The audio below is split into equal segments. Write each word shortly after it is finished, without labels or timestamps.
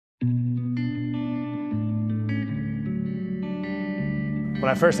When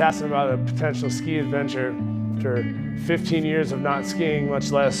I first asked him about a potential ski adventure, after 15 years of not skiing,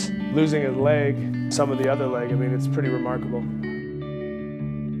 much less losing a leg, some of the other leg, I mean, it's pretty remarkable.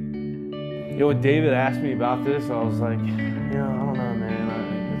 You know, when David asked me about this, I was like, I don't know,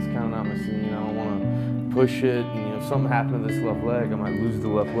 man. It's kind of not my scene. I don't want to push it. And, if something happened to this left leg, I might lose the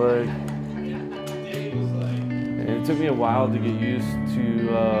left leg. And it took me a while to get used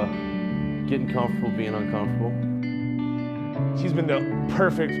to getting comfortable being uncomfortable. He's been the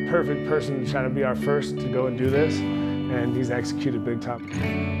perfect person to try to be our first to go and do this, and he's executed big time.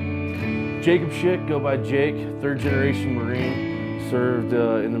 Jacob Schick, go by Jake, third generation Marine, served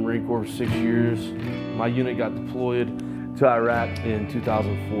in the Marine Corps for 6 years. My unit got deployed to Iraq in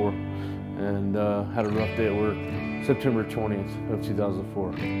 2004 and had a rough day at work, September 20th of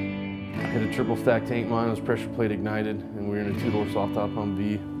 2004. I hit a triple stack tank mine, it was pressure plate ignited, and we were in a two-door soft top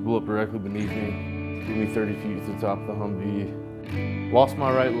Humvee, blew up directly beneath me, threw me 30 feet to the top of the Humvee. Lost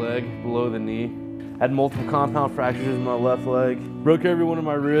my right leg below the knee. Had multiple compound fractures in my left leg. Broke every one of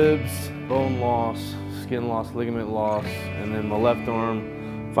my ribs, bone loss, skin loss, ligament loss, and then my left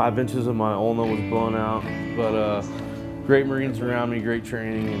arm, 5 inches of my ulna was blown out. But great Marines around me, great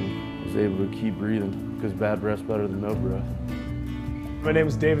training, and was able to keep breathing because bad breath's better than no breath. My name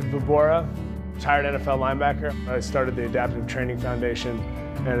is David Vobora, retired NFL linebacker. I started the Adaptive Training Foundation,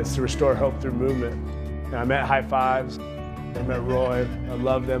 and it's to restore hope through movement. And I met High Fives. I met Roy. I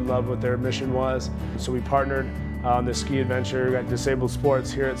loved them, loved what their mission was. So we partnered on this ski adventure, got Disabled Sports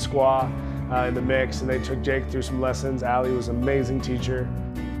here at SQUA in the mix, and they took Jake through some lessons. Allie was an amazing teacher.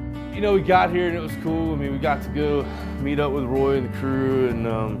 You know, we got here and it was cool. I mean, we got to go meet up with Roy and the crew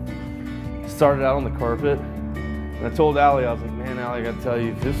and started out on the carpet. And I told Allie, I was like, man, Allie, I gotta tell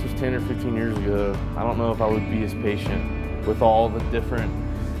you, if this was 10 or 15 years ago, I don't know if I would be as patient with all the different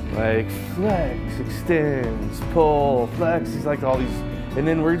like flex, extends, pull, flex, he's like all these, and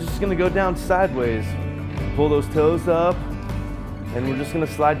then we're just gonna go down sideways, pull those toes up, and we're just gonna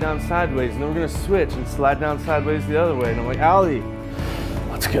slide down sideways, and then we're gonna switch and slide down sideways the other way. And I'm like, Allie,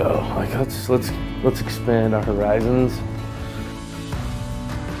 let's go, like let's expand our horizons.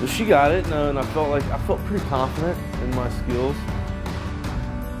 So she got it, and I felt pretty confident in my skills.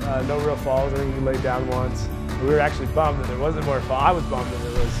 No real falls. I think we laid down once. We were actually bummed that there wasn't more falls. I was bummed that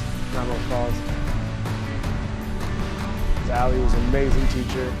there was not more falls. Allie was an amazing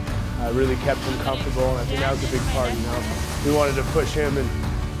teacher. Really kept him comfortable, and I think that was a big part, We wanted to push him and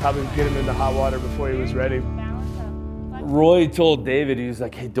probably get him into hot water before he was ready. Roy told David, he was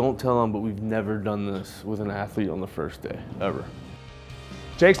like, hey, don't tell him, but we've never done this with an athlete on the first day, ever.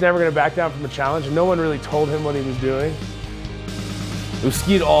 Jake's never going to back down from a challenge, and no one really told him what he was doing. It was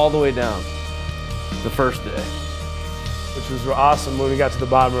skied all the way down the first day. Which was awesome. When we got to the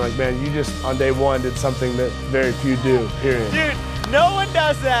bottom, we're like, man, you just, on day one, did something that very few do, period. Dude, no one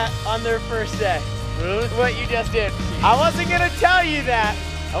does that on their first day. Really? What you just did. I wasn't gonna tell you that.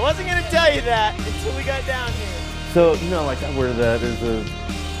 I wasn't gonna tell you that until we got down here. So, like I wear that as a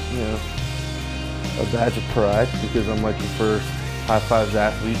badge of pride because I'm like the first High Fives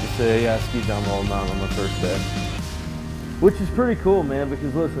athlete to say, yeah, I skied down Laurel Mountain on my first day. Which is pretty cool, man,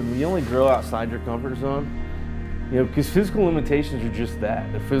 because listen, you only grow outside your comfort zone. Because physical limitations are just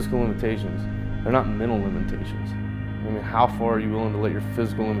that. They're physical limitations. They're not mental limitations. I mean, how far are you willing to let your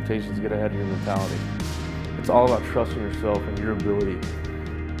physical limitations get ahead of your mentality? It's all about trusting yourself and your ability.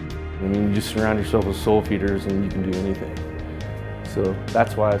 I mean, you just surround yourself with soul feeders and you can do anything. So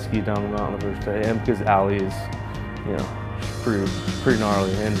that's why I skied down the mountain the first day, and because Allie is, pretty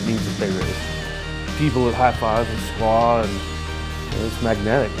gnarly and needs a pay raise. People at High Fives and SQUA, and it's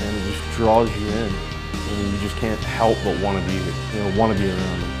magnetic, man. It just draws you in. And you just can't help but want to be around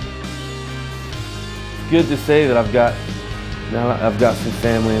them. It's good to say that I've got some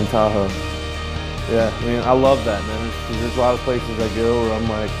family in Tahoe. Yeah, I mean, I love that, man. There's a lot of places I go where I'm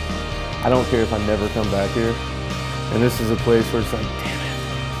like, I don't care if I never come back here. And this is a place where it's like, damn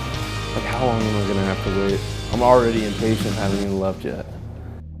it. Like, how long am I gonna have to wait? I'm already impatient, haven't even left yet.